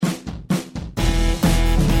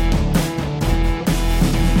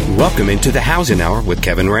Welcome into the Housing Hour with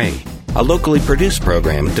Kevin Ray, a locally produced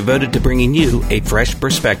program devoted to bringing you a fresh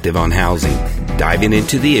perspective on housing, diving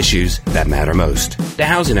into the issues that matter most. The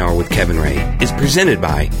Housing Hour with Kevin Ray is presented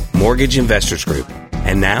by Mortgage Investors Group.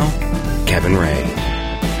 And now, Kevin Ray.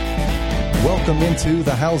 Welcome into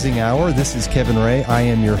the Housing Hour. This is Kevin Ray. I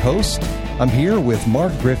am your host. I'm here with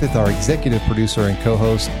Mark Griffith, our executive producer and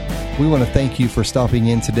co-host. We want to thank you for stopping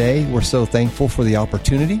in today. We're so thankful for the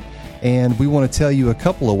opportunity. And we want to tell you a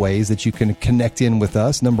couple of ways that you can connect in with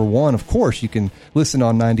us. Number one, of course, you can listen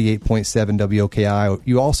on 98.7 WOKI.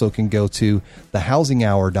 You also can go to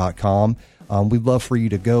thehousinghour.com. We'd love for you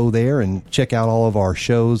to go there and check out all of our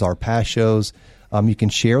shows, our past shows. You can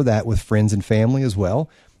share that with friends and family as well.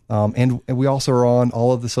 And we also are on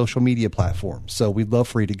all of the social media platforms. So we'd love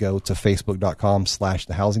for you to go to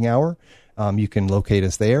facebook.com/thehousinghour. You can locate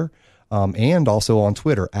us there, and also on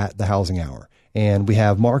Twitter at The Housing Hour. And we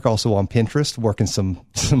have Mark also on Pinterest working some.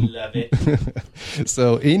 Love it.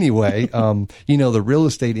 So anyway, the real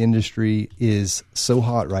estate industry is so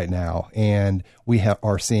hot right now, and we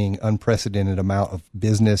are seeing unprecedented amount of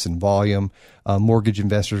business and volume. Mortgage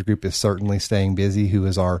Investors Group is certainly staying busy, who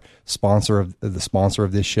is our sponsor of this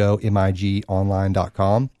show,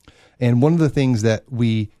 MIGonline.com. And one of the things that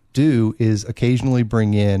we do is occasionally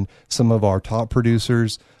bring in some of our top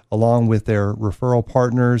producers along with their referral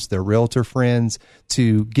partners, their realtor friends,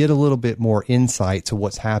 to get a little bit more insight to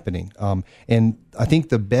what's happening. And I think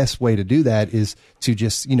the best way to do that is to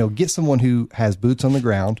just, get someone who has boots on the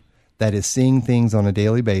ground, that is seeing things on a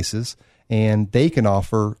daily basis, and they can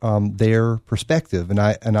offer their perspective. And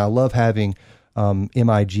I love having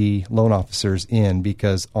MIG loan officers in,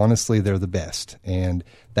 because honestly, they're the best. And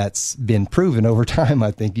that's been proven over time,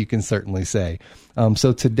 I think you can certainly say.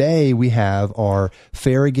 So today we have our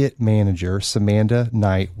Farragut manager, Samantha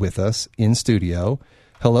Knight, with us in studio.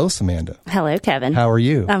 Hello, Samantha. Hello, Kevin. How are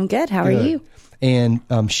you? I'm good. How are you? And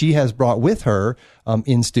she has brought with her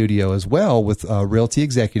in studio as well with Realty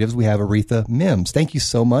Executives. We have Aretha Mims. Thank you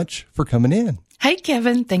so much for coming in. Hey,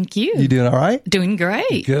 Kevin. Thank you. You doing all right? Doing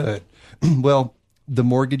great. Good. Well, the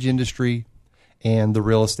mortgage industry and the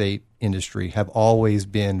real estate industry have always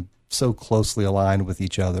been so closely aligned with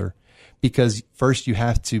each other, because first you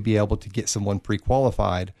have to be able to get someone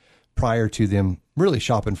pre-qualified prior to them really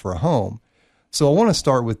shopping for a home. So I want to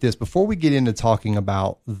start with this. Before we get into talking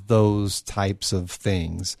about those types of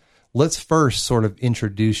things, let's first sort of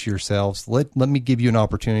introduce yourselves. Let me give you an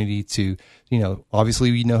opportunity to, obviously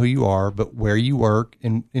you know who you are, but where you work,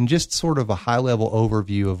 and just sort of a high-level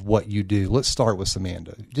overview of what you do. Let's start with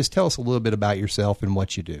Samantha. Just tell us a little bit about yourself and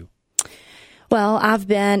what you do. Well, I've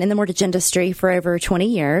been in the mortgage industry for over 20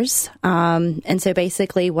 years. And so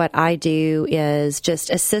basically what I do is just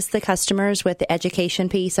assist the customers with the education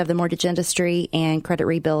piece of the mortgage industry and credit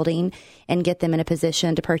rebuilding, and get them in a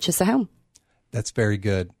position to purchase a home. That's very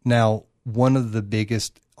good. Now, one of the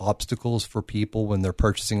biggest obstacles for people when they're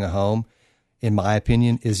purchasing a home, in my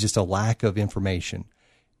opinion, is just a lack of information.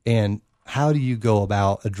 And how do you go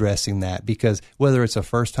about addressing that? Because whether it's a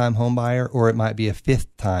first-time home buyer or it might be a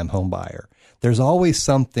fifth-time home buyer, there's always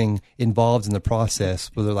something involved in the process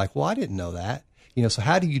where they're like, well, I didn't know that. So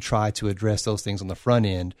how do you try to address those things on the front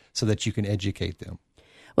end so that you can educate them?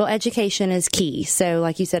 Well, education is key. So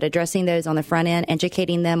like you said, addressing those on the front end,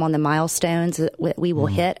 educating them on the milestones that we will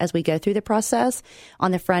hit as we go through the process.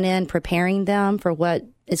 On the front end, preparing them for what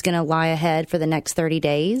is going to lie ahead for the next 30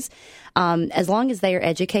 days. As long as they are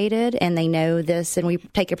educated and they know this and we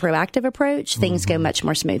take a proactive approach, things go much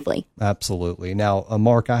more smoothly. Absolutely. Now,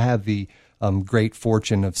 Mark, I have the great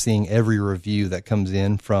fortune of seeing every review that comes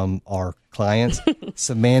in from our clients.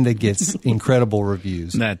 Samantha gets incredible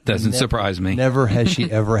reviews. That doesn't surprise me. Never has she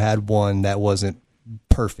ever had one that wasn't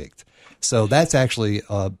perfect. So that's actually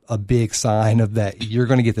a big sign of that you're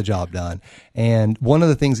going to get the job done. And one of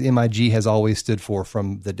the things MIG has always stood for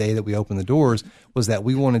from the day that we opened the doors was that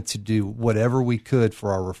we wanted to do whatever we could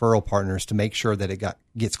for our referral partners to make sure that it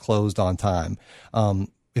gets closed on time.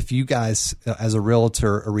 If you guys, as a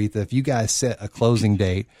realtor, Aretha, if you guys set a closing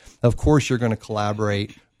date, of course you're going to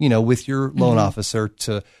collaborate, with your loan officer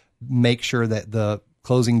to make sure that the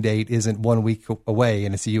closing date isn't 1 week away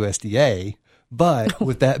and it's a USDA. But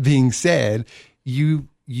with that being said, you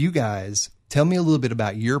guys, tell me a little bit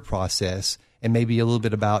about your process and maybe a little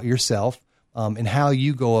bit about yourself, and how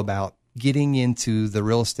you go about getting into the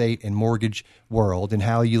real estate and mortgage world and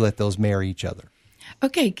how you let those marry each other.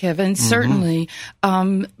 Okay, Kevin, certainly.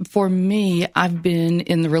 For me, I've been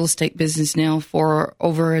in the real estate business now for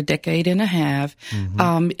over a decade and a half.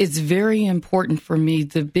 It's very important for me.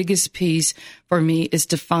 The biggest piece for me is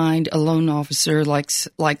to find a loan officer like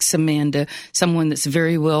Samantha, someone that's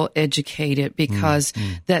very well educated, because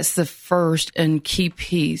that's the first and key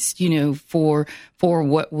piece, for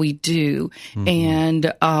what we do,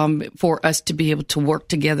 and for us to be able to work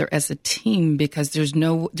together as a team, because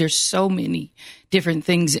there's so many different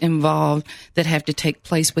things involved that have to take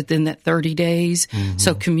place within that 30 days.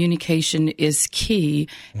 So communication is key,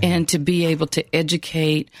 and to be able to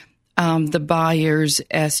educate the buyers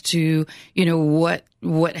as to,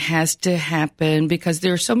 what has to happen, because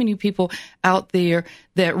there are so many people out there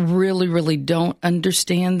that really, really don't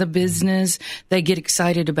understand the business. They get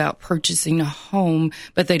excited about purchasing a home,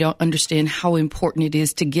 but they don't understand how important it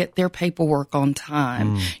is to get their paperwork on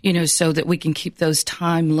time, so that we can keep those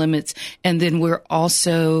time limits. And then we're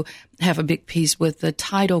also have a big piece with the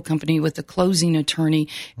title company, with the closing attorney,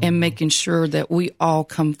 and making sure that we all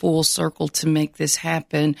come full circle to make this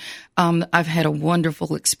happen. I've had a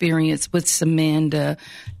wonderful experience with Samantha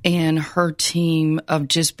and her team of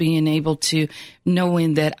just being able to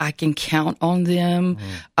knowing that I can count on them,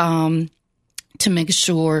 to make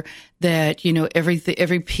sure that,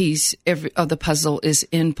 every piece of the puzzle is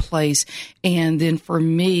in place. And then for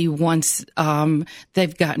me, once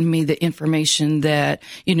they've gotten me the information that,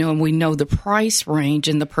 and we know the price range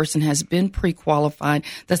and the person has been pre-qualified,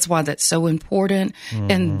 that's why that's so important.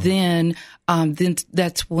 And then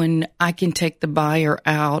that's when I can take the buyer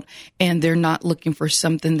out, and they're not looking for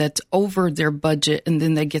something that's over their budget, and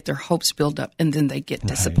then they get their hopes built up, and then they get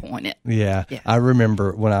disappointed. Yeah. I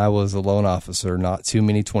remember when I was a loan officer not too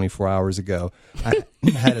many 24 hours ago, I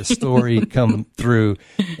had a story come through,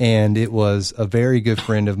 and it was a very good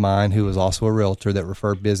friend of mine who was also a realtor that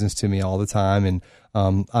referred business to me all the time. And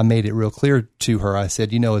I made it real clear to her. I said,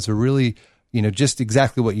 it's a really, just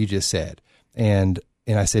exactly what you just said. And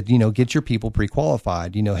I said, get your people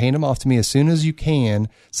pre-qualified, hand them off to me as soon as you can,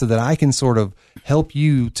 so that I can sort of help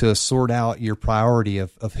you to sort out your priority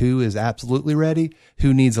of who is absolutely ready,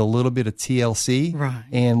 who needs a little bit of TLC. Right.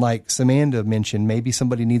 And like Samantha mentioned, maybe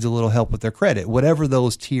somebody needs a little help with their credit, whatever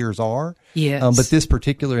those tiers are. Yes. But this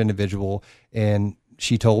particular individual, and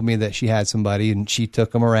she told me that she had somebody, and she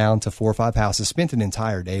took them around to 4 or 5 houses, spent an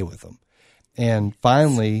entire day with them. And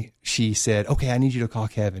finally, she said, okay, I need you to call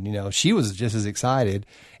Kevin. She was just as excited,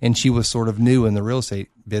 and she was sort of new in the real estate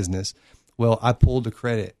business. Well, I pulled the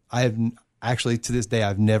credit. I have actually, to this day,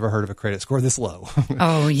 I've never heard of a credit score this low.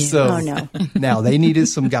 Oh, yeah. So no. Now they needed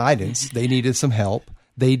some guidance. They needed some help.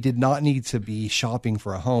 They did not need to be shopping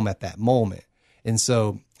for a home at that moment. And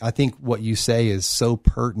so I think what you say is so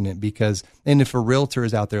pertinent, because, and if a realtor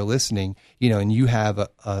is out there listening, and you have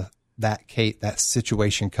that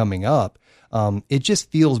situation coming up, it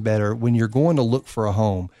just feels better when you're going to look for a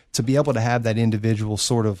home to be able to have that individual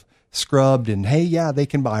sort of scrubbed and, hey, yeah, they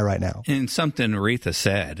can buy right now. And something Aretha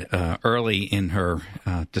said early in her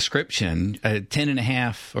description, 10 and a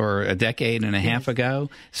half or a decade and a half ago.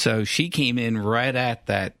 So she came in right at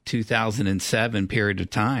that 2007 period of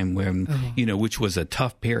time when, which was a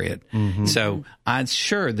tough period. So I'm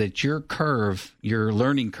sure that your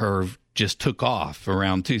learning curve just took off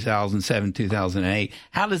around 2007, 2008.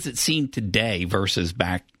 How does it seem today versus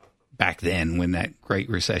back then when that Great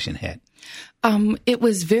Recession hit? It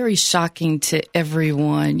was very shocking to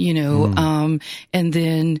everyone, and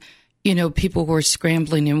then, people were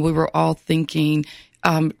scrambling, and we were all thinking,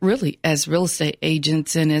 really, as real estate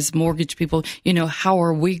agents and as mortgage people, how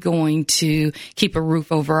are we going to keep a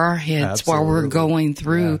roof over our heads while we're going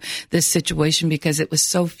through this situation? Because it was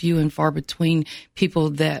so few and far between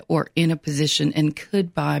people that were in a position and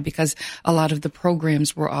could buy, because a lot of the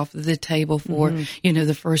programs were off the table for,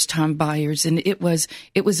 the first time buyers. And it was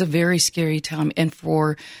a very scary time. And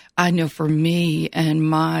I know for me and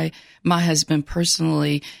my husband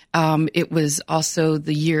personally, it was also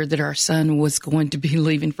the year that our son was going to be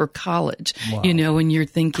leaving for college, and you're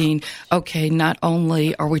thinking, okay, not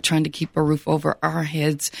only are we trying to keep a roof over our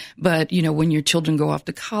heads, but, when your children go off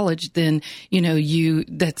to college, then,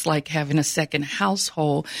 that's like having a second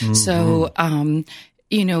household. So, and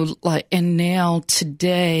now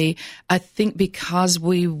today, I think because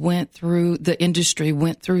the industry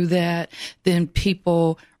went through that, then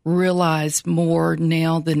people realize more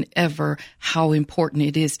now than ever how important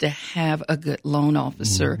it is to have a good loan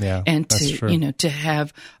officer and to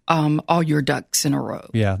have all your ducks in a row.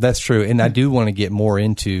 Yeah, that's true. And I do want to get more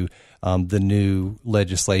into the new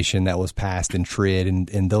legislation that was passed in TRID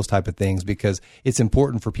and those type of things, because it's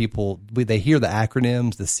important for people. They hear the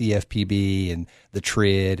acronyms, the CFPB and the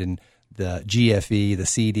TRID, and the GFE, the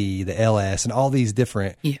CD, the LS, and all these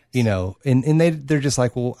different, Yes. and they're just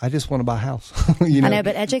like, well, I just want to buy a house. I know,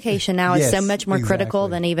 but education now is Yes, so much more critical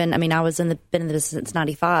exactly. than even, I was been in the business since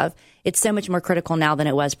 95. It's so much more critical now than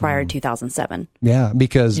it was prior to 2007. Yeah,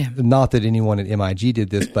 because not that anyone at MIG did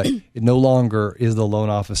this, but no longer is the loan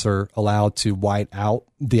officer allowed to white out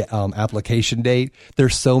the application date.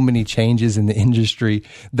 There's so many changes in the industry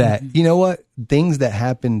that, you know what, things that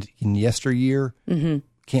happened in yesteryear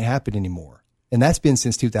can't happen anymore. And that's been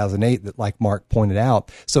since 2008 that, like Mark pointed out.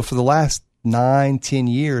 So for the last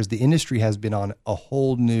 9-10 years, the industry has been on a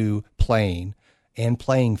whole new plane and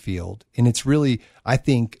playing field. And it's really, I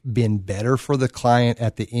think, been better for the client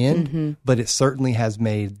at the end, but it certainly has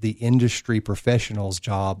made the industry professional's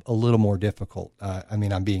job a little more difficult.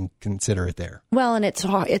 I'm being considerate there. Well, and it's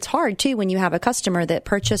hard too when you have a customer that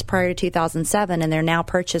purchased prior to 2007 and they're now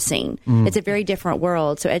purchasing. It's a very different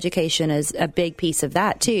world. So education is a big piece of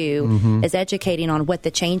that too, is educating on what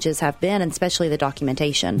the changes have been, and especially the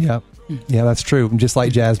documentation. Yep. Yeah, that's true. Just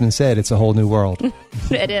like Jasmine said, it's a whole new world.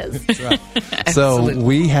 It is. That's right. So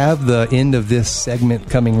we have the end of this segment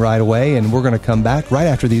coming right away, and we're going to come back right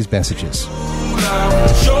after these messages. Show me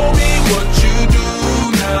what you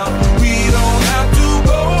do now. We don't have to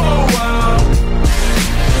go a while.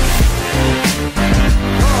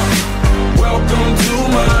 Welcome to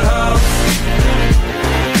my house.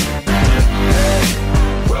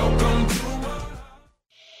 Welcome to my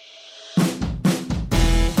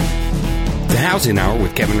The Housing Hour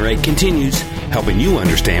with Kevin Ray continues, helping you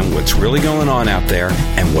understand what's really going on out there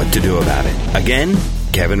and what to do about it. Again,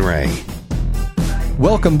 Kevin Ray.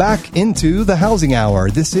 Welcome back into the Housing Hour.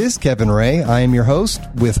 This is Kevin Ray. I am your host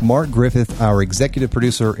with Mark Griffith, our executive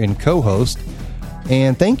producer and co-host.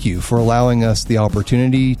 And thank you for allowing us the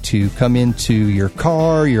opportunity to come into your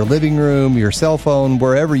car, your living room, your cell phone,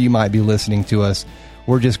 wherever you might be listening to us.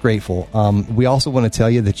 We're just grateful. We also want to tell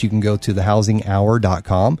you that you can go to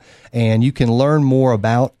thehousinghour.com and you can learn more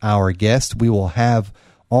about our guest. We will have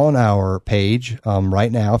on our page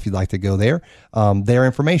right now, if you'd like to go there, their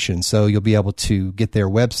information. So you'll be able to get their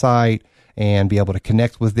website and be able to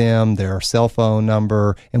connect with them, their cell phone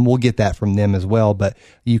number, and we'll get that from them as well. But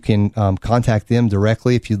you can contact them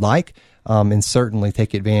directly if you'd like. And certainly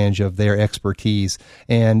take advantage of their expertise.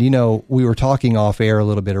 And, we were talking off air a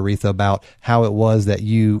little bit, Aretha, about how it was that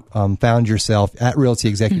you found yourself at Realty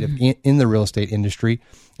Executive in the real estate industry,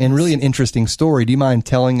 and really an interesting story. Do you mind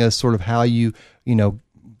telling us sort of how you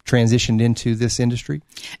transitioned into this industry?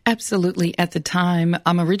 Absolutely. At the time,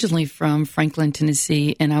 I'm originally from Franklin,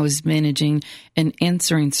 Tennessee, and I was managing an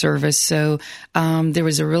answering service. So there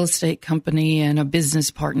was a real estate company and a business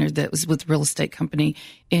partner that was with a real estate company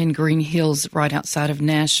in Green Hills, right outside of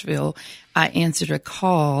Nashville. I answered a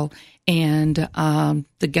call, and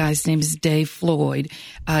the guy's name is Dave Floyd.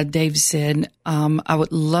 Dave said, I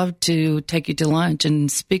would love to take you to lunch and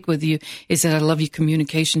speak with you. He said, I love your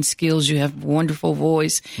communication skills. You have a wonderful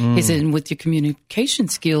voice. He said, and with your communication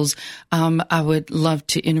skills, I would love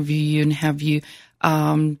to interview you and have you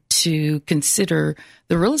to consider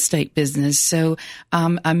the real estate business. So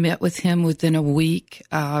I met with him within a week.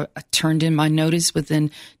 I turned in my notice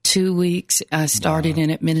within 2 weeks. I started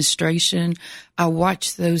in administration. I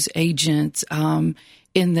watched those agents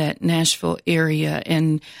in that Nashville area,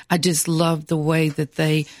 and I just loved the way that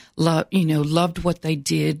they loved what they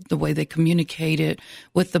did, the way they communicated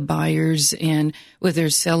with the buyers and with their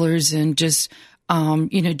sellers, and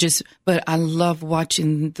but I love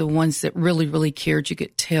watching the ones that really, really cared. You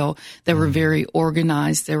could tell they were very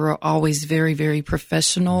organized. They were always very, very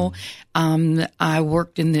professional. I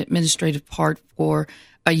worked in the administrative part for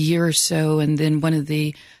a year or so, and then one of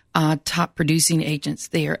the top producing agents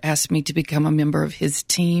there asked me to become a member of his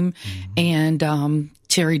team, and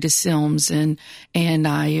Terry DeSilms, and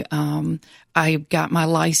I got my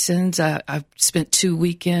license. I spent 2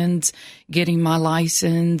 weekends getting my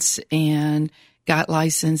license and got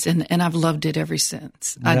licensed, and I've loved it ever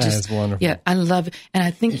since. That is wonderful. Yeah, I love it. And I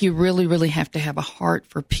think you really, really have to have a heart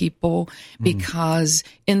for people, because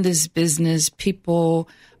in this business, people,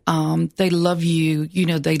 they love you.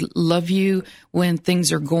 They love you when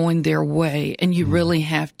things are going their way, and you really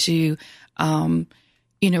have to,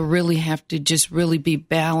 really have to just really be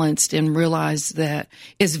balanced and realize that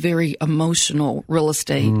it's very emotional, real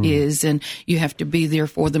estate is, and you have to be there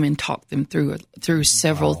for them and talk them through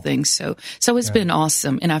several things. So it's been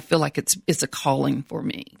awesome, and I feel like it's a calling for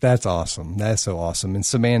me. That's awesome. That's so awesome. And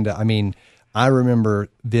Samantha, I remember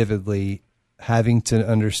vividly having to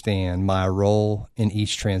understand my role in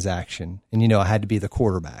each transaction. And, I had to be the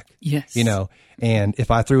quarterback. Yes. And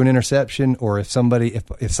if I threw an interception, or if somebody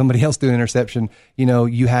else threw an interception,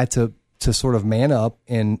 you had to to sort of man up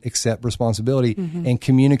and accept responsibility and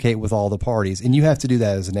communicate with all the parties. And you have to do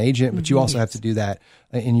that as an agent, but you also have to do that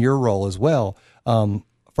in your role as well.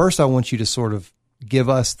 First, I want you to sort of give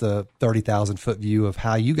us the 30,000 foot view of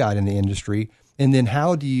how you got in the industry. And then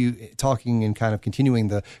how do you, talking and kind of continuing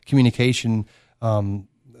the communication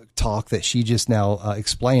talk that she just now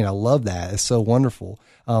explained. I love that. It's so wonderful.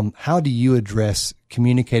 How do you address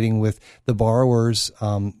communicating with the borrowers?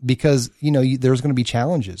 Because, there's going to be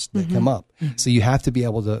challenges that come up. So you have to be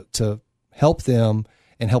able to help them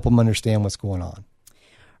and help them understand what's going on.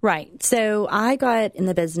 Right. So I got in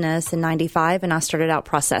the business in 95 and I started out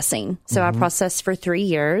processing. So I processed for 3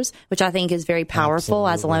 years, which I think is very powerful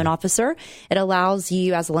as a loan officer. It allows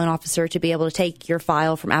you as a loan officer to be able to take your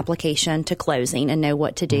file from application to closing and know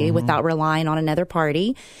what to do without relying on another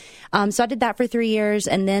party. So I did that for 3 years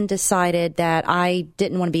and then decided that I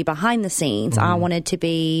didn't want to be behind the scenes. I wanted to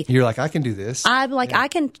be... You're like, I can do this. I'm like, I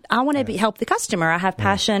want to help the customer. I have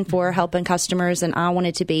passion for helping customers and I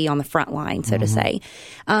wanted to be on the front line, so to say.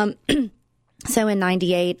 So in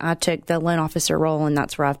 98, I took the loan officer role and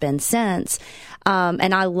that's where I've been since.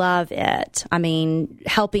 And I love it. I mean,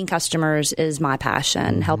 helping customers is my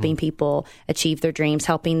passion, helping people achieve their dreams,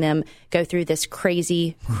 helping them go through this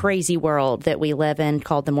crazy, crazy world that we live in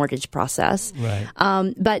called the mortgage process. Right.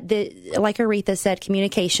 But like Aretha said,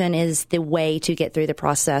 communication is the way to get through the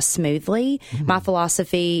process smoothly. My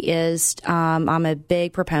philosophy is, I'm a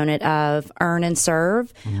big proponent of earn and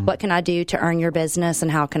serve. What can I do to earn your business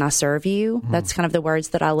and how can I serve you? That's kind of the words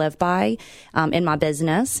that I live by, in my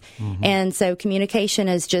business. And so communication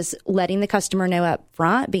is just letting the customer know up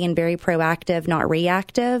front, being very proactive, not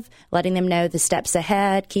reactive, letting them know the steps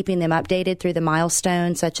ahead, keeping them updated through the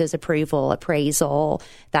milestones such as approval, appraisal,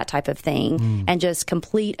 that type of thing, and just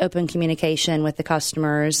complete open communication with the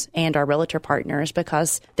customers and our realtor partners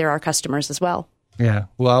because they're our customers as well. Yeah.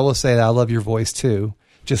 Well, I will say that I love your voice too.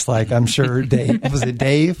 Just like I'm sure Dave, was it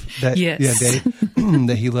Dave? Yes. Yeah, Dave,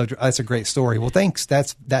 that he loved. That's a great story. Well, thanks.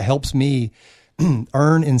 That helps me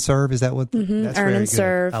earn and serve. Is that what? That's earn very and good.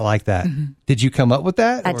 serve. I like that. Did you come up with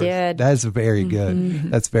that? I did. That's very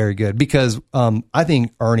good. That's very good because I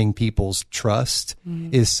think earning people's trust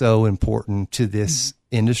is so important to this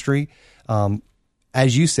industry.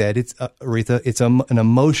 As you said, it's Aretha, it's an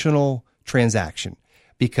emotional transaction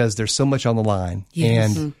because there's so much on the line.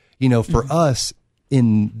 Yes. And for us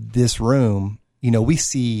in this room, we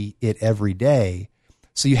see it every day.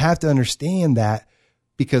 So you have to understand that.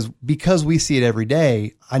 Because we see it every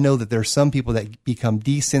day, I know that there's some people that become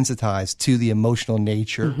desensitized to the emotional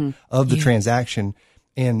nature of the transaction.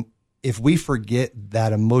 And if we forget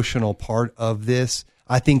that emotional part of this,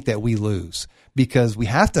 I think that we lose because we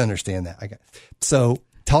have to understand that. So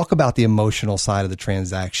talk about the emotional side of the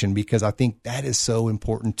transaction because I think that is so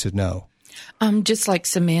important to know. Just like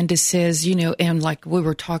Samantha says, and like we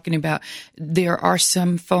were talking about, there are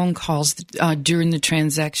some phone calls during the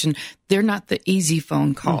transaction. They're not the easy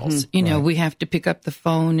phone calls. We have to pick up the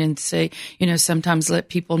phone and say, sometimes let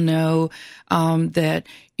people know that,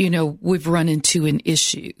 we've run into an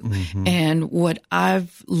issue. And what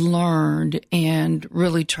I've learned and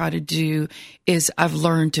really try to do is I've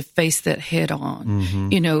learned to face that head on.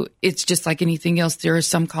 It's just like anything else. There are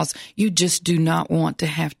some calls you just do not want to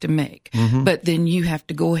have to make. But then you have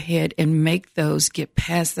to go ahead and make those, get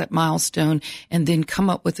past that milestone, and then come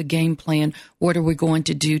up with a game plan. What are we going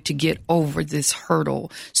to do to get over this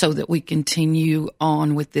hurdle so that we continue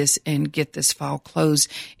on with this and get this file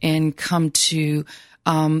closed and come to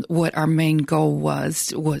what our main goal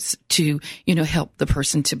was to, help the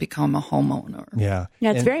person to become a homeowner. Yeah.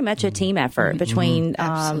 It's very much a team effort between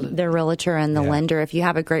the realtor and the lender. If you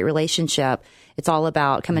have a great relationship, it's all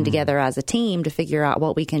about coming together as a team to figure out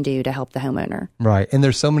what we can do to help the homeowner. Right. And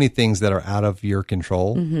there's so many things that are out of your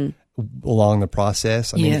control along the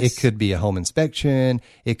process. I mean, it could be a home inspection.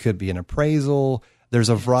 It could be an appraisal. There's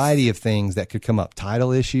a variety of things that could come up.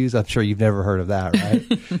 Title issues. I'm sure you've never heard of that,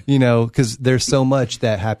 right? Because there's so much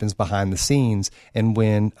that happens behind the scenes. And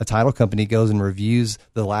when a title company goes and reviews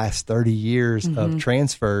the last 30 years of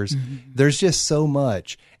transfers, there's just so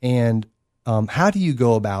much. And how do you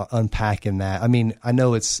go about unpacking that? I mean, I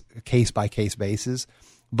know it's a case by case basis,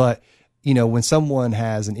 but when someone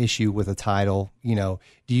has an issue with a title, do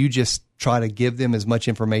you just try to give them as much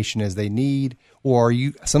information as they need? Or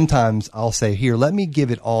sometimes I'll say, here, let me give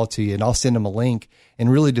it all to you, and I'll send them a link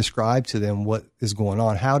and really describe to them what is going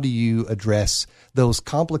on. How do you address those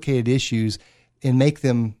complicated issues and make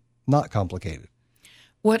them not complicated?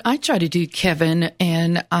 What I try to do, Kevin,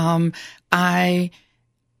 and I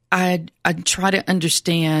try to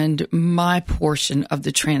understand my portion of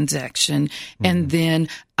the transaction, and then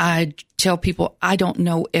I tell people I don't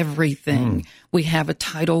know everything. We have a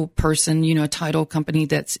title person, a title company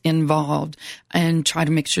that's involved, and try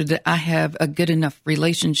to make sure that I have a good enough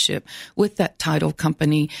relationship with that title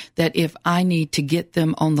company that if I need to get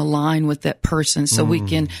them on the line with that person so we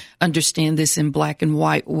can understand this in black and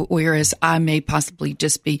white, whereas I may possibly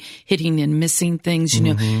just be hitting and missing things,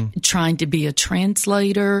 trying to be a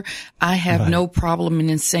translator. I have no problem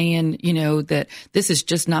in saying, that this is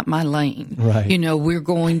just not my lane. Right. We're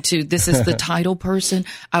going to, this is the title person.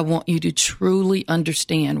 I want you to truly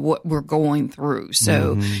understand what we're going through.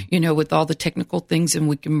 So, with all the technical things, and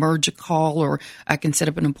we can merge a call, or I can set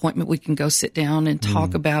up an appointment. We can go sit down and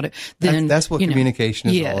talk about it. Then that's what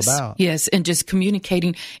communication is all about. Yes. And just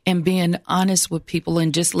communicating and being honest with people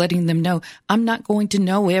and just letting them know I'm not going to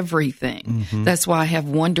know everything. That's why I have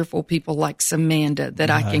wonderful people like Samanda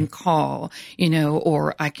that I can call,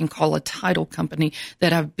 or I can call a title company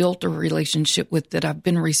that I've built a relationship with, that I've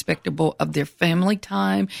been respectable of their family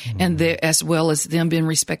time and as well as them being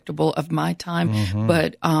respectable of my time.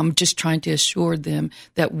 But just trying to assure them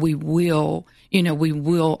that we will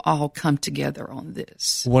all come together on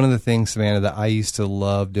this. One of the things, Savannah, that I used to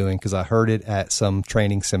love doing, because I heard it at some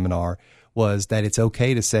training seminar, was that it's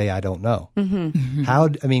okay to say, I don't know.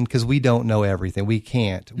 Because we don't know everything. We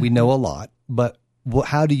can't. We know a lot, but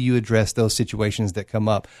how do you address those situations that come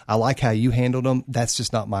up? I like how you handled them. That's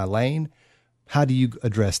just not my lane. How do you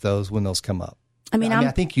address those when those come up?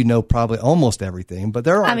 I think probably almost everything, but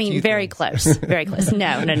there are. Very close, very close.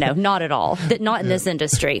 No, not at all. Not in this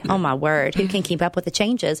industry. Oh my word, who can keep up with the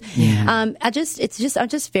changes? Yeah. I'm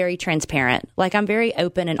just very transparent. Like, I'm very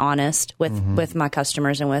open and honest with my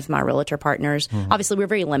customers and with my realtor partners. Obviously, we're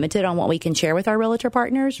very limited on what we can share with our realtor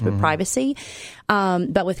partners for privacy,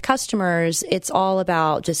 but with customers, it's all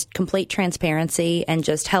about just complete transparency and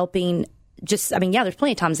just helping. There's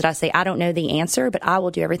plenty of times that I say, I don't know the answer, but I will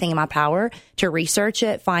do everything in my power to research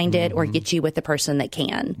it, find it, or get you with the person that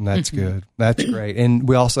can. That's good. That's great. And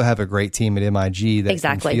we also have a great team at MIG that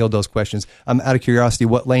can field those questions. Out of curiosity,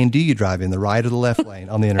 what lane do you drive in, the right or the left lane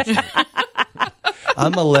on the interstate?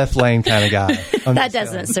 I'm a left lane kind of guy. That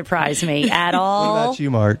doesn't surprise me at all. What about you,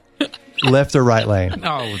 Mark? Left or right lane?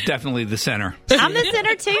 Oh, definitely the center. I'm the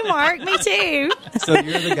center too, Mark. Me too. So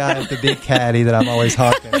you're the guy with the big caddy that I'm always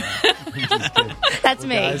hawking at. That's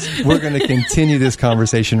me. Guys, we're going to continue this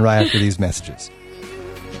conversation right after these messages.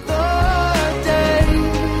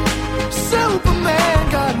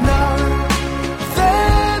 Superman got nothing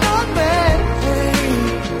on me.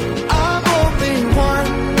 I'm only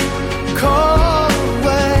one call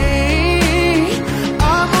away.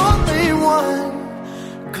 I'm only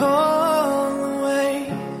one call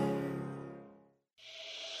away.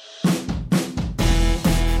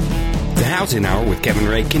 The Housing Hour with Kevin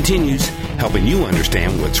Ray continues, helping you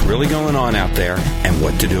understand what's really going on out there and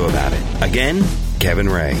what to do about it. Again, Kevin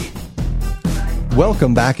Ray.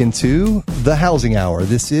 Welcome back into the Housing Hour.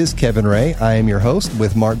 This is Kevin Ray. I am your host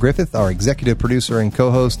with Mark Griffith, our executive producer and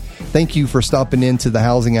co-host. Thank you for stopping into the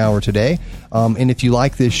Housing Hour today. And if you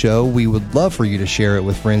like this show, we would love for you to share it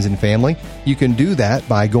with friends and family. You can do that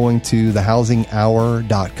by going to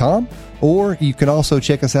thehousinghour.com, or you can also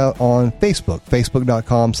check us out on Facebook,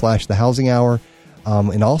 facebook.com/thehousinghour.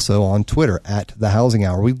 And also on Twitter at The Housing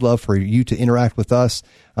Hour. We'd love for you to interact with us.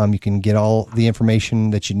 You can get all the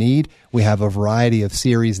information that you need. We have a variety of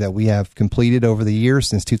series that we have completed over the years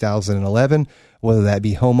since 2011, whether that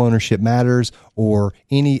be Homeownership Matters or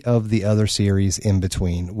any of the other series in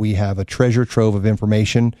between. We have a treasure trove of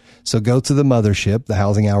information. So go to the mothership,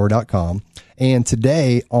 thehousinghour.com. And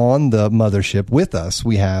today on the mothership with us,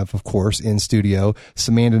 we have, of course, in studio,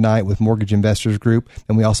 Samanda Knight with Mortgage Investors Group.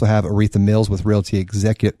 And we also have Aretha Mills with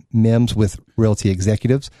Mims with Realty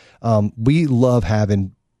Executives. We love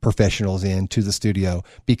having professionals into the studio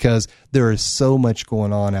because there is so much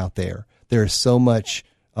going on out there. There is so much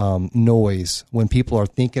noise when people are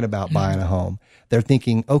thinking about buying a home. They're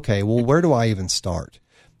thinking, okay, well, where do I even start?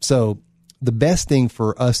 So the best thing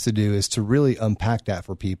for us to do is to really unpack that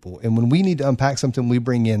for people. And when we need to unpack something, we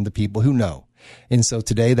bring in the people who know. And so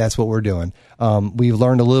today, that's what we're doing. We've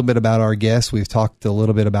learned a little bit about our guests. We've talked a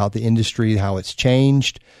little bit about the industry, how it's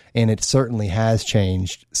changed, and it certainly has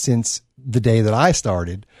changed since the day that I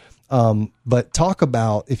started. But talk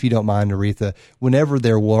about, if you don't mind, Aretha, whenever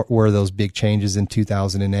there were those big changes in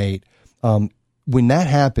 2008, when that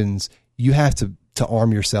happens, you have to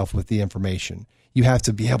arm yourself with the information. You have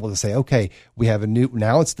to be able to say, okay, we have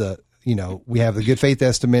now it's we have the good faith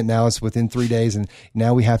estimate. Now it's within 3 days, and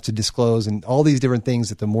now we have to disclose and all these different things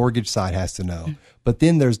that the mortgage side has to know. But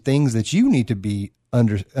then there's things that you need to be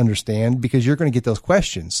understand because you're going to get those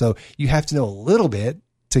questions. So you have to know a little bit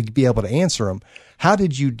to be able to answer them. How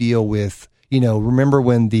did you deal with, remember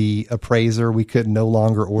when the appraiser, we could no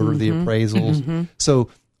longer order the appraisals? So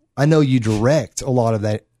I know you direct a lot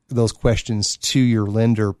of those questions to your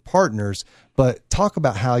lender partners, but talk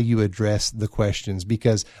about how you address the questions,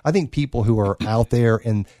 because I think people who are out there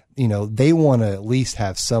and they want to at least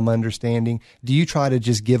have some understanding. Do you try to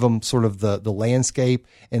just give them sort of the landscape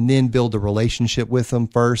and then build a relationship with them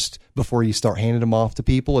first before you start handing them off to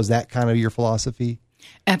people? Is that kind of your philosophy?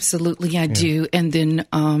 Absolutely, I do. And then,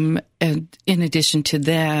 and in addition to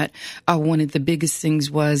that, one of the biggest things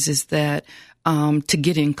is that to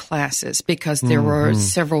get in classes, because there were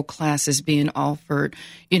several classes being offered,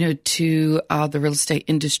 to the real estate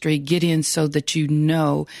industry. Get in so that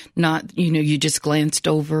not, you just glanced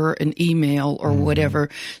over an email or whatever.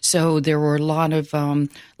 So there were a lot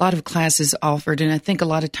of classes offered, and I think a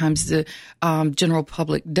lot of times the general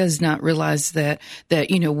public does not realize that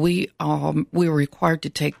we were required to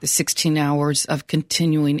take the 16 hours of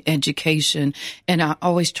continuing education, and I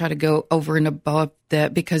always try to go over and above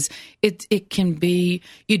that, because it can be,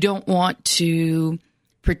 you don't want to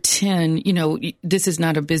pretend, this is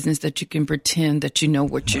not a business that you can pretend that you know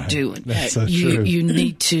what you're doing. That's so true. You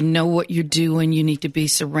need to know what you're doing. You need to be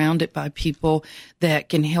surrounded by people that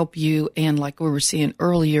can help you. And like we were saying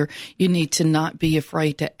earlier, you need to not be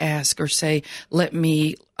afraid to ask or say, let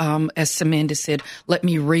me, as Samantha said, let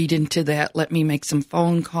me read into that. Let me make some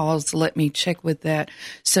phone calls. Let me check with that.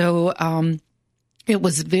 So, it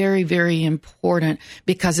was very, very important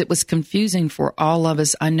because it was confusing for all of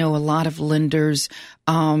us. I know a lot of lenders,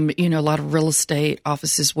 a lot of real estate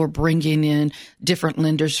offices were bringing in different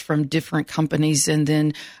lenders from different companies. And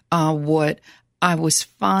then what I was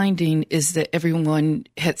finding is that everyone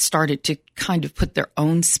had started to kind of put their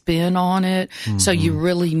own spin on it. So you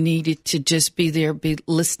really needed to just be there, be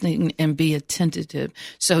listening and be attentive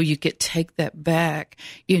so you could take that back,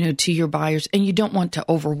 to your buyers. And you don't want to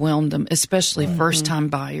overwhelm them, especially first-time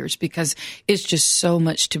buyers, because it's just so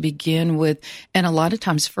much to begin with. And a lot of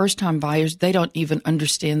times first-time buyers, they don't even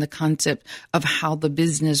understand the concept of how the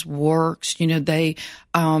business works. They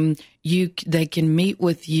can meet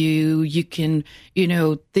with you. You can,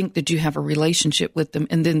 think that you have a relationship with them,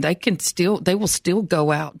 and then they will still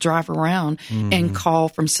go out, drive around and call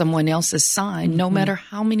from someone else's sign, no matter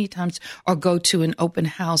how many times, or go to an open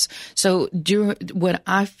house. So what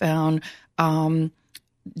I found,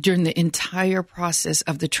 during the entire process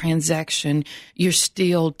of the transaction, you're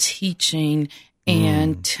still teaching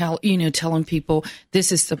and telling people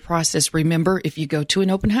this is the process. Remember, if you go to an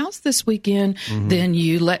open house this weekend, then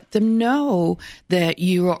you let them know that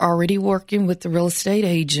you are already working with the real estate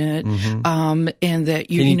agent, and that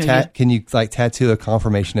can you tattoo a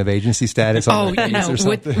confirmation of agency status on the face or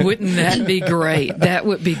something? Wouldn't that be great? That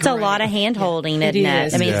would be great. It's a lot of hand holding, isn't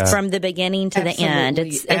it? I mean, it's from the beginning to the end.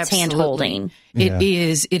 It's hand holding. It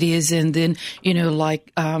is. And then,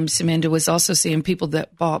 like Samantha was also saying, people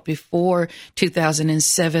that bought before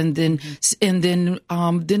 2007, then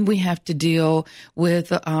we have to deal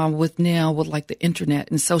with now with like the internet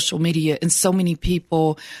and social media, and so many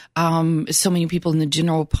people in the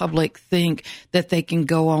general public think that they can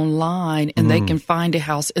go online and they can find a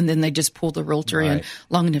house, and then they just pull the realtor in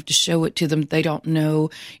long enough to show it to them. They don't know,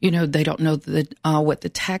 what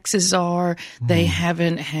the taxes are. They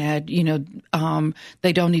haven't had,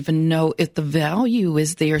 they don't even know if the value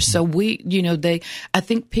is there. So I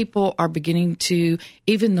think people are beginning to,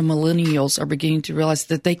 even the millennials are beginning to realize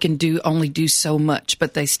that they can only do so much,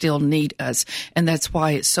 but they still need us. And that's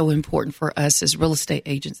why it's so important for us as real estate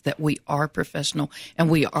agents that we are professional and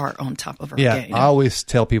we are on top of our game. I always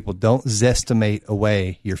tell people, don't zestimate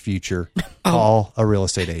away your future. Call a real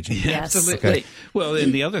estate agent. Yes. Absolutely. Okay. Well,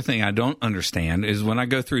 and the other thing I don't understand is when I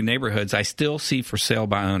go through neighborhoods, I still see for sale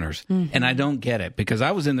by owners, and I don't get it, because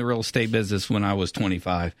I was in the real estate business when I was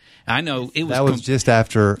 25. I know it was that was just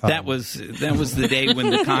after that was the day when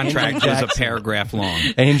the contract was a paragraph long.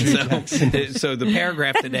 So the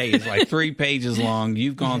paragraph today is like 3 pages long.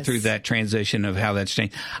 You've gone through that transition of how that's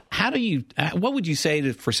changed. What would you say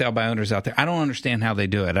to for sale by owners out there? I don't understand how they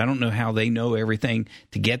do it. I don't know how they know everything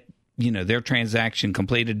to get their transaction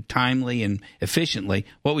completed timely and efficiently.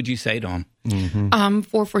 What would you say to them?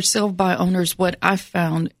 For sale by owners, what I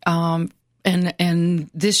found, and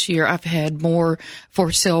this year I've had more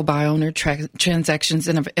for sale by owner transactions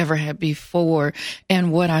than I've ever had before.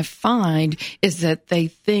 And what I find is that they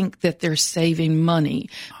think that they're saving money.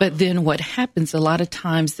 But then what happens, a lot of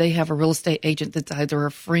times they have a real estate agent that's either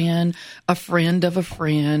a friend of a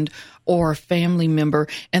friend, or a family member,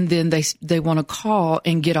 and then they want to call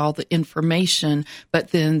and get all the information, but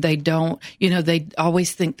then they don't, they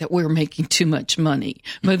always think that we're making too much money.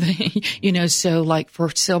 But they, so like for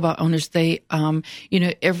sale by owners, they,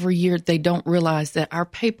 every year they don't realize that our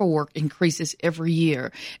paperwork increases every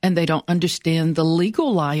year, and they don't understand the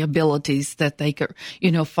legal liabilities that they could,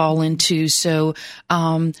 fall into. So,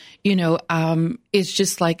 it's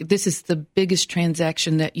just like, this is the biggest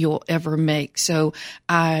transaction that you'll ever make. So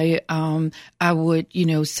I would,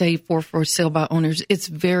 say for sale by owners, it's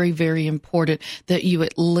very, very important that you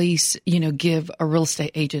at least, give a real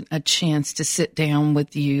estate agent a chance to sit down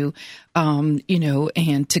with you,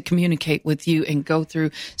 and to communicate with you and go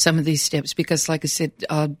through some of these steps. Because like I said,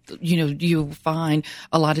 you'll find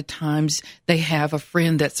a lot of times they have a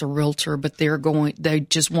friend that's a realtor, but they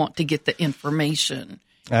just want to get the information.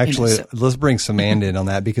 Actually, let's bring Samantha in on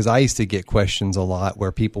that, because I used to get questions a lot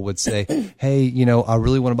where people would say, hey, I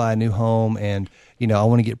really want to buy a new home, and, I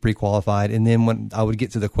want to get pre-qualified. And then when I would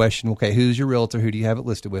get to the question, okay, who's your realtor? Who do you have it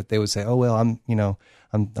listed with? They would say, oh, well,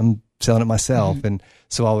 I'm selling it myself. Mm-hmm. And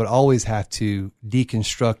so I would always have to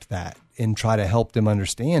deconstruct that and try to help them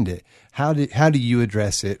understand it. How do you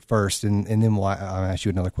address it first? And then I'll ask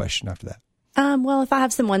you another question after that. Well, if I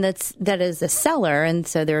have someone that is a seller, and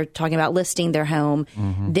so they're talking about listing their home,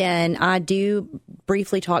 then I do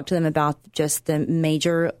briefly talk to them about just the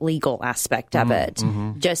major legal aspect of it,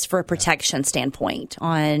 just for a protection standpoint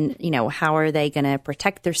on, how are they going to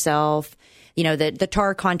protect themselves. The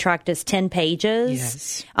TAR contract is 10 pages.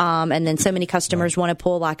 Yes. And then so many customers want to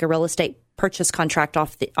pull like a real estate purchase contract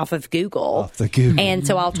off of Google. Off the Google. And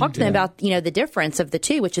so I'll talk to them about, the difference of the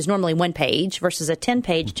two, which is normally 1 page versus a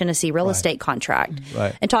 10-page Tennessee real estate contract.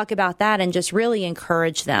 Right. And talk about that and just really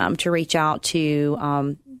encourage them to reach out to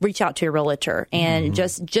a realtor, and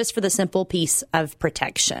just for the simple piece of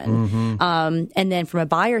protection. And then from a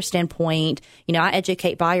buyer standpoint, I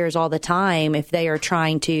educate buyers all the time if they are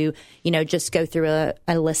trying to, just go through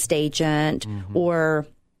a list agent or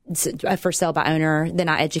a for sale by owner, then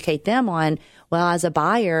I educate them on, well, as a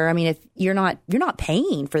buyer, I mean, if you're not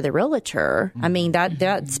paying for the realtor, I mean,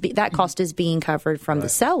 that cost is being covered from the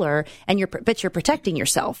seller, and but you're protecting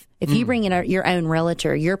yourself. If you bring in your own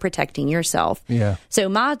realtor, you're protecting yourself. Yeah. So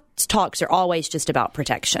my talks are always just about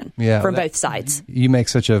protection from both sides. You make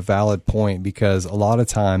such a valid point, because a lot of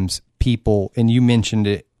times people, and you mentioned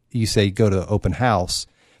it, you say go to open house,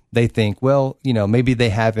 they think, well, maybe they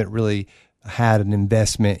haven't really had an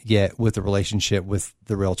investment yet with the relationship with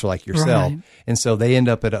the realtor like yourself. Right. And so they end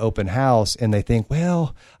up at an open house and they think,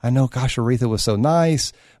 well, I know, gosh, Aretha was so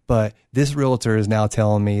nice, but this realtor is now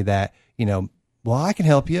telling me that, well, I can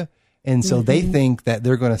help you. And so they think that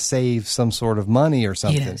they're going to save some sort of money or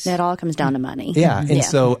something. Yes. That all comes down to money. Yeah. And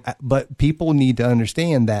so, but people need to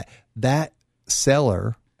understand that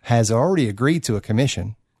seller has already agreed to a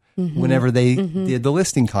commission whenever they did the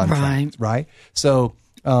listing contract. Right. So,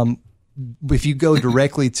 if you go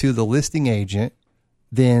directly to the listing agent,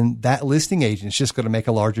 then that listing agent is just going to make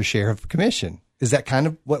a larger share of the commission. Is that kind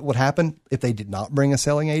of what would happen if they did not bring a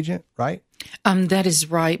selling agent, right? That is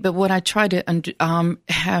right. But what I try to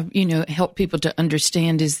help people to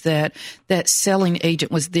understand is that selling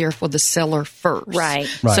agent was there for the seller first. Right.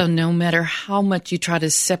 So no matter how much you try to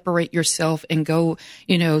separate yourself and go,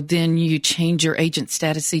 then you change your agent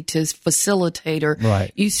status to facilitator.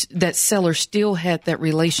 Right. That seller still had that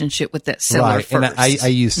relationship with that seller first. And I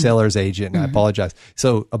use seller's agent, and I apologize.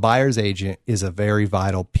 So a buyer's agent is a very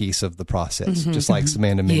vital piece of the process. Just like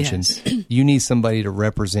Samantha mentioned, you need somebody to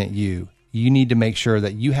represent you. You need to make sure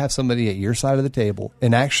that you have somebody at your side of the table.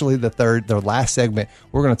 And actually the last segment,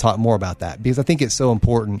 we're going to talk more about that, because I think it's so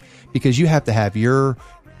important, because you have to have your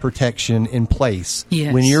protection in place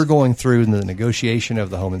when you're going through the negotiation of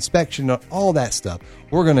the home inspection, all that stuff.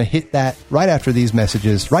 We're going to hit that right after these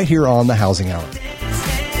messages right here on the Housing Hour.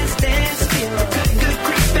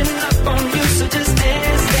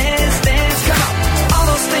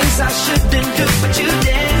 I shouldn't do, but you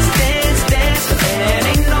dance, dance, dance. And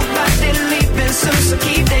ain't nobody leaving soon, so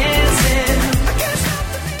keep dancing. I can't stop.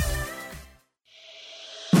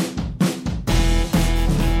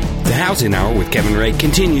 The Housing Hour with Kevin Ray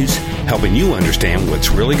continues, helping you understand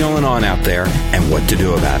what's really going on out there and what to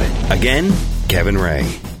do about it. Again, Kevin Ray.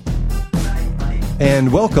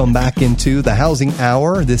 And welcome back into the Housing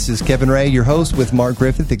Hour. This is Kevin Ray, your host, with Mark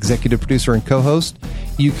Griffith, executive producer and co-host.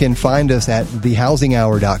 You can find us at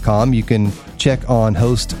thehousinghour.com. You can check on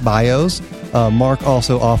host bios. Mark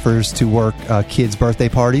also offers to work kids' birthday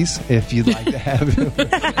parties if you'd like to have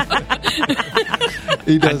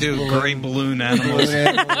He does I do great balloon animals.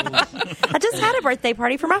 I just had a birthday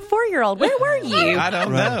party for my 4-year-old. Where were you? I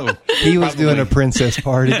don't know. He was doing a princess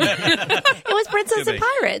party. It was Princess and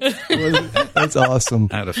Pirates. That's awesome.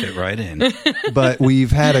 How to fit right in. But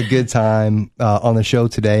we've had a good time on the show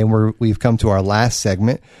today, and we've come to our last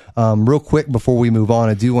segment. Real quick before we move on,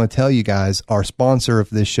 I do want to tell you guys our sponsor of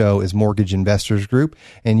this show is Mortgage Investors Group,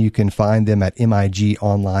 and you can find them at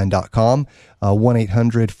migonline.com,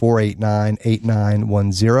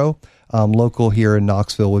 1-800-489-8910. Local here in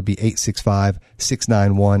Knoxville would be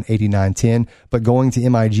 865-691-8910. But going to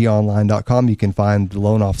migonline.com, you can find the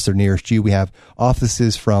loan officer nearest you. We have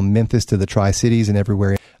offices from Memphis to the Tri-Cities and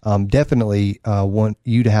everywhere. Definitely want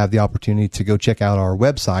you to have the opportunity to go check out our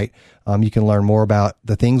website. You can learn more about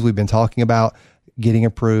the things we've been talking about, getting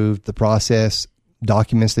approved, the process,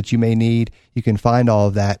 documents that you may need. You can find all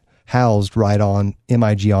of that housed right on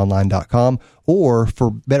migonline.com, or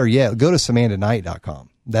for better yet, go to samandaknight.com.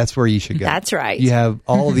 That's where you should go. That's right. You have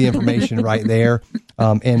all of the information right there.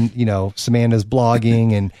 And, you know, Samanda's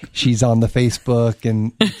blogging and she's on the Facebook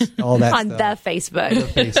and all that On stuff. the Facebook.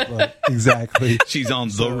 The Facebook. Exactly. She's on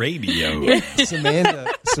the radio.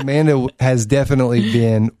 Samanda has definitely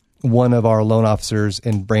been one of our loan officers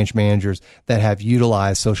and branch managers that have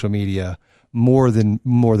utilized social media more than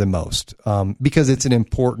most, because it's an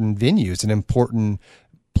important venue. It's an important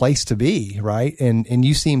place to be, right? And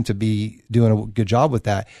you seem to be doing a good job with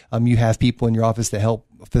that. You have people in your office that help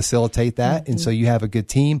facilitate that. And so you have a good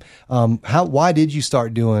team. Why did you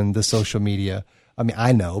start doing the social media? I mean,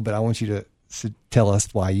 I know, but I want you to tell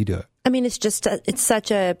us why you do it. I mean, it's just it's such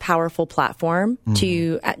a powerful platform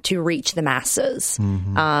to reach the masses.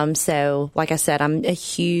 So, like I said, I'm a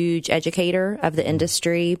huge educator of the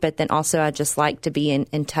industry, but then also I just like to be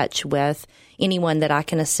in touch with anyone that I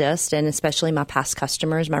can assist, and especially my past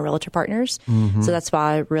customers, my realtor partners. So that's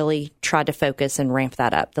why I really tried to focus and ramp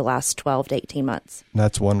that up the last 12 to 18 months.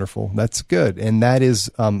 That's wonderful. That's good, and that is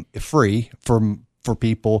free for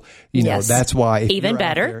people, you know. Yes. That's why Even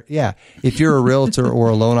better. If you're a realtor or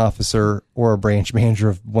a loan officer or a branch manager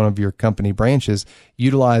of one of your company branches,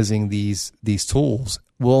 utilizing these tools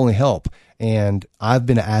will only help. And I've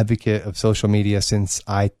been an advocate of social media since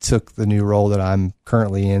I took the new role that I'm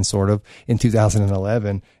currently in, sort of in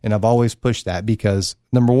 2011. And I've always pushed that because,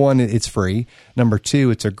 number one, it's free. Number two,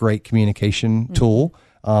 it's a great communication tool.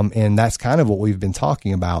 And that's kind of what we've been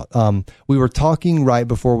talking about. We were talking right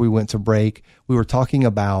before we went to break. We were talking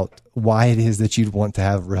about why it is that you'd want to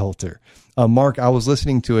have a realtor. Mark, I was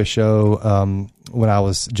listening to a show when I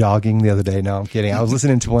was jogging the other day. No, I'm kidding. I was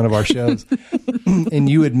listening to one of our shows, and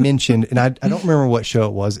you had mentioned, and I don't remember what show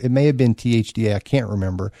it was. It may have been THDA. I can't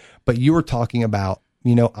remember. But you were talking about,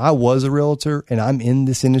 you know, I was a realtor and I'm in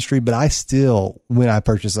this industry, but I still, when I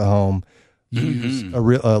purchase a home, use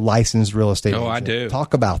a licensed real estate agent. I do.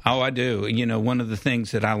 Talk about that. Oh, I do. You know, one of the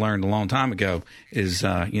things that I learned a long time ago is,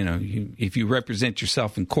 if you represent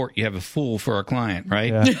yourself in court, you have a fool for a client,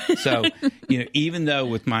 right? Yeah. So, even though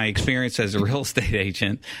with my experience as a real estate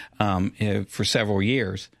agent for several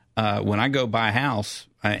years, when I go buy a house,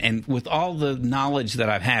 and with all the knowledge that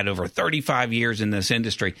I've had over 35 years in this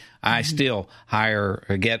industry, I still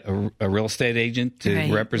get a real estate agent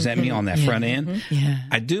to represent me on that front end. Yeah.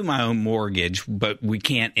 I do my own mortgage, but we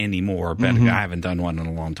can't anymore. But I haven't done one in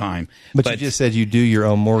a long time. But you just said you do your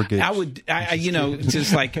own mortgage.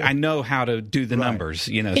 Just like I know how to do the numbers.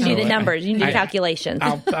 You can do the numbers. You can do calculations.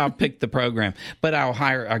 I'll pick the program, but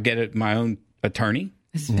I'll get my own attorney.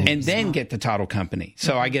 And then get the title company.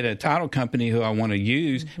 So I get a title company who I want to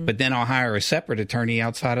use, but then I'll hire a separate attorney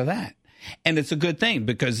outside of that. And it's a good thing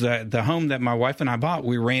because the home that my wife and I bought,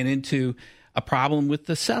 we ran into a problem with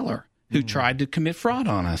the seller who tried to commit fraud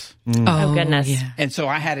on us. Oh, goodness. Yeah. And so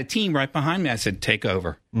I had a team right behind me. I said, take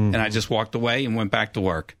over. And I just walked away and went back to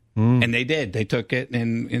work. And they did. They took it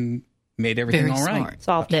and made everything Very all right. smart.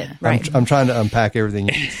 Solved it. Right. I'm trying to unpack everything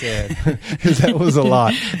you said because that was a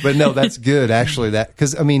lot. But no, that's good actually.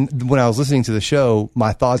 Because I mean, when I was listening to the show,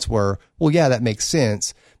 my thoughts were, well, yeah, that makes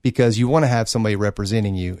sense because you want to have somebody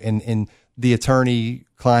representing you, and the attorney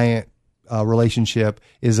client relationship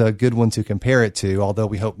is a good one to compare it to, although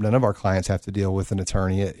we hope none of our clients have to deal with an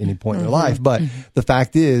attorney at any point in their life. But the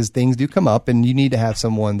fact is things do come up and you need to have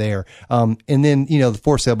someone there. And then, the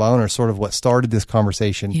for sale by owner is sort of what started this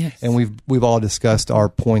conversation. Yes. And we've all discussed our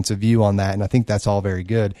points of view on that. And I think that's all very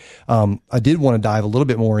good. I did want to dive a little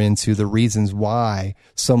bit more into the reasons why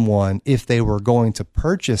someone, if they were going to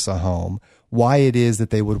purchase a home, why it is that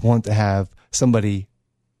they would want to have somebody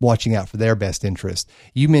watching out for their best interest.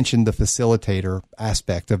 You mentioned the facilitator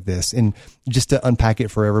aspect of this, and just to unpack it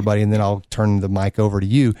for everybody, and then I'll turn the mic over to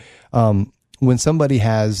you. When somebody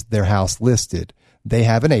has their house listed, they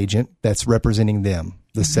have an agent that's representing them,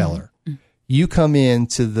 the seller. You come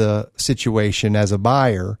into the situation as a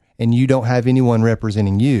buyer and you don't have anyone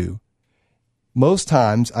representing you. Most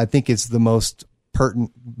times, I think it's the most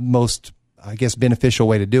beneficial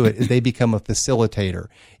way to do it is they become a facilitator.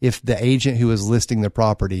 If the agent who is listing the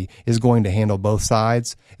property is going to handle both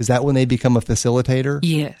sides, is that when they become a facilitator?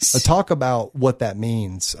 Yes. Talk about what that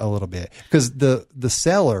means a little bit, because the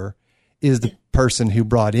seller is the person who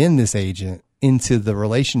brought in this agent into the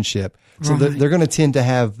relationship. So they're going to tend to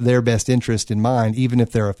have their best interest in mind, even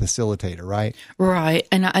if they're a facilitator, right? Right.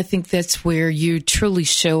 And I think that's where you truly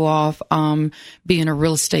show off being a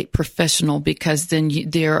real estate professional, because then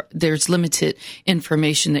there's limited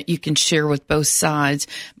information that you can share with both sides.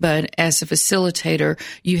 But as a facilitator,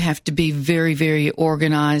 you have to be very, very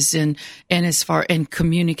organized and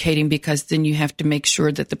communicating, because then you have to make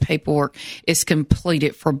sure that the paperwork is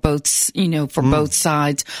completed for both, both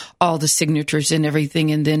sides, all the signatures and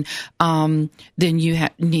everything. And then you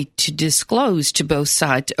need to disclose to both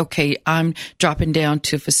sides, okay, I'm dropping down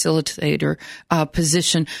to a facilitator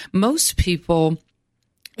position. Most people,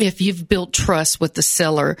 if you've built trust with the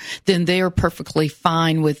seller, then they are perfectly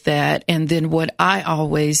fine with that. And then what I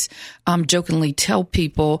always jokingly tell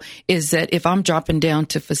people is that if I'm dropping down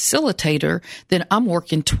to facilitator, then I'm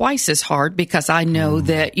working twice as hard, because I know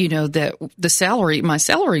that, that my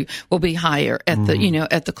salary will be higher at the,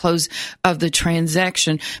 at the close of the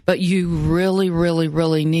transaction. But you really, really,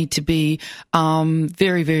 really need to be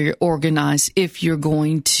very, very organized if you're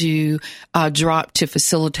going to drop to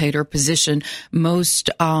facilitator position. Most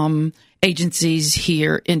agencies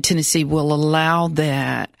here in Tennessee will allow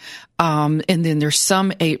that. And then there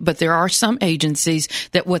are some agencies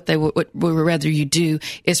that what they would rather you do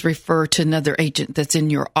is refer to another agent that's in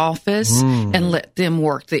your office and let them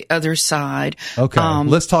work the other side. Okay.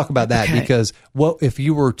 Let's talk about that, because if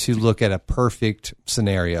you were to look at a perfect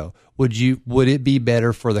scenario, would it be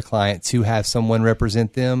better for the client to have someone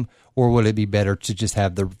represent them, or would it be better to just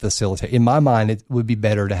have the facilitator? In my mind, it would be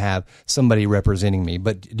better to have somebody representing me.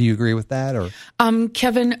 But do you agree with that? Or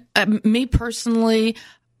Kevin, me personally,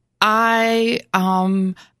 I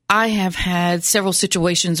have had several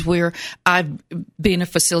situations where being a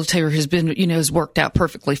facilitator has worked out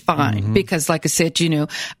perfectly fine, because like I said,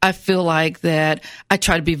 I feel like that I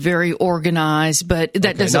try to be very organized, but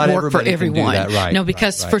that doesn't work for everyone. Right, no,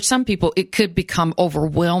 because for some people it could become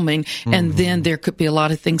overwhelming, and then there could be a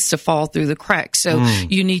lot of things to fall through the cracks. So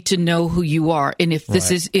you need to know who you are. And if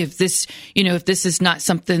this is not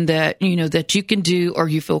something that, that you can do or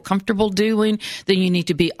you feel comfortable doing, then you need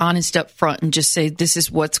to be honest up front and just say, this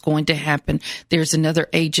is what's going to happen. There's another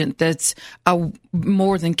agent that's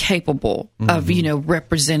more than capable of,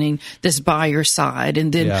 representing this buyer side.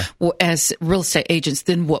 And then as real estate agents,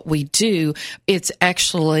 then what we do, it's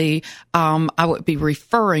actually, I would be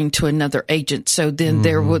referring to another agent. So then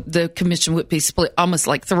the commission would be split almost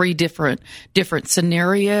like three different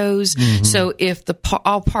scenarios. So if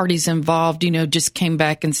all parties involved, just came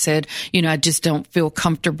back and said, I just don't feel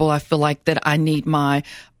comfortable. I feel like that I need my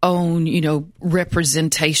own,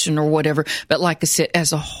 representation or whatever. But like I said,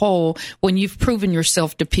 as a whole, when you've proven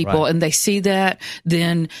yourself to people and they see that,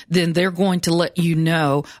 then they're going to let you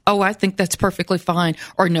know, oh, I think that's perfectly fine.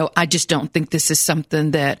 Or no, I just don't think this is something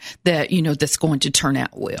that that's going to turn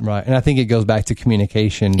out well. Right. And I think it goes back to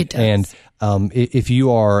communication. It does. And if you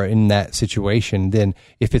are in that situation, then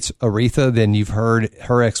if it's Aretha, then you've heard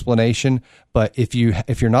her explanation. But if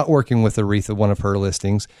you're not working with Aretha, one of her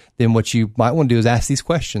listings, then what you might want to do is ask these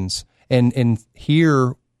questions and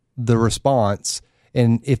hear the response.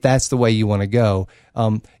 And if that's the way you want to go,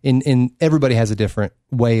 and everybody has a different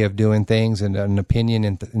way of doing things and an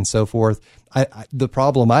opinion and so forth. The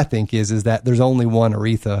problem I think is that there's only one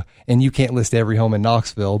Aretha, and you can't list every home in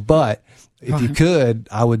Knoxville. But if you could,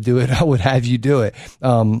 I would do it. I would have you do it.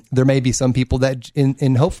 There may be some people that,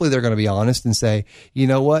 and hopefully they're going to be honest and say, you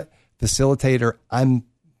know what, facilitator,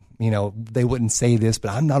 they wouldn't say this,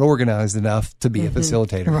 but I'm not organized enough to be a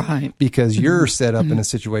facilitator. Right. Because you're set up in a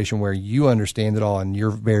situation where you understand it all and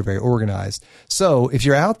you're very, very organized. So if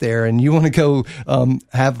you're out there and you want to go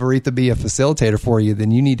have Aretha be a facilitator for you, then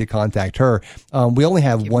you need to contact her. We only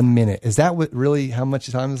have 1 minute. Is that how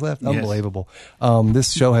much time is left? Yes. Unbelievable.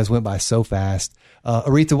 This show has went by so fast.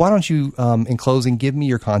 Aretha, why don't you, in closing, give me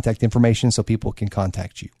your contact information so people can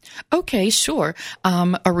contact you? Okay, sure.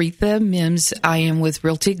 Aretha Mims, I am with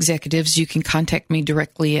Realty Executives. You can contact me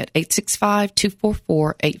directly at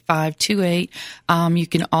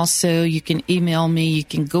 865-244-8528. You can email me, you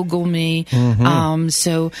can Google me.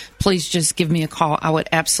 So please just give me a call. I would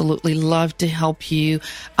absolutely love to help you.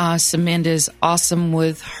 Samantha is awesome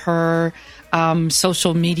with her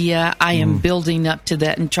social media. I am building up to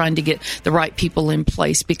that and trying to get the right people in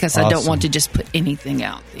place because I don't want to just put anything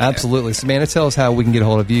out there. Absolutely. Samantha, tell us how we can get a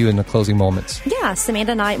hold of you in the closing moments. Yeah,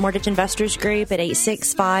 Samantha Knight, Mortgage Investors Group at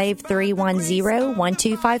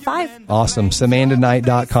 865-310-1255. Awesome.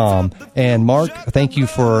 SamanthaKnight.com. And Mark, thank you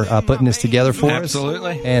for putting this together for us.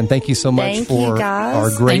 Absolutely. And thank you so much Thank for you, guys.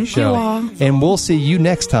 our great Thank show. you all. And we'll see you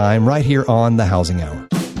next time right here on The Housing Hour.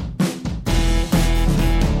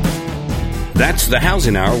 That's the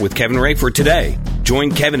Housing Hour with Kevin Ray for today.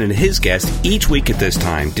 Join Kevin and his guests each week at this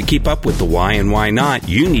time to keep up with the why and why not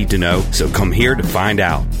you need to know, so come here to find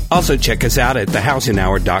out. Also check us out at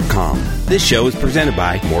thehousinghour.com. This show is presented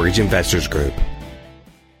by Mortgage Investors Group.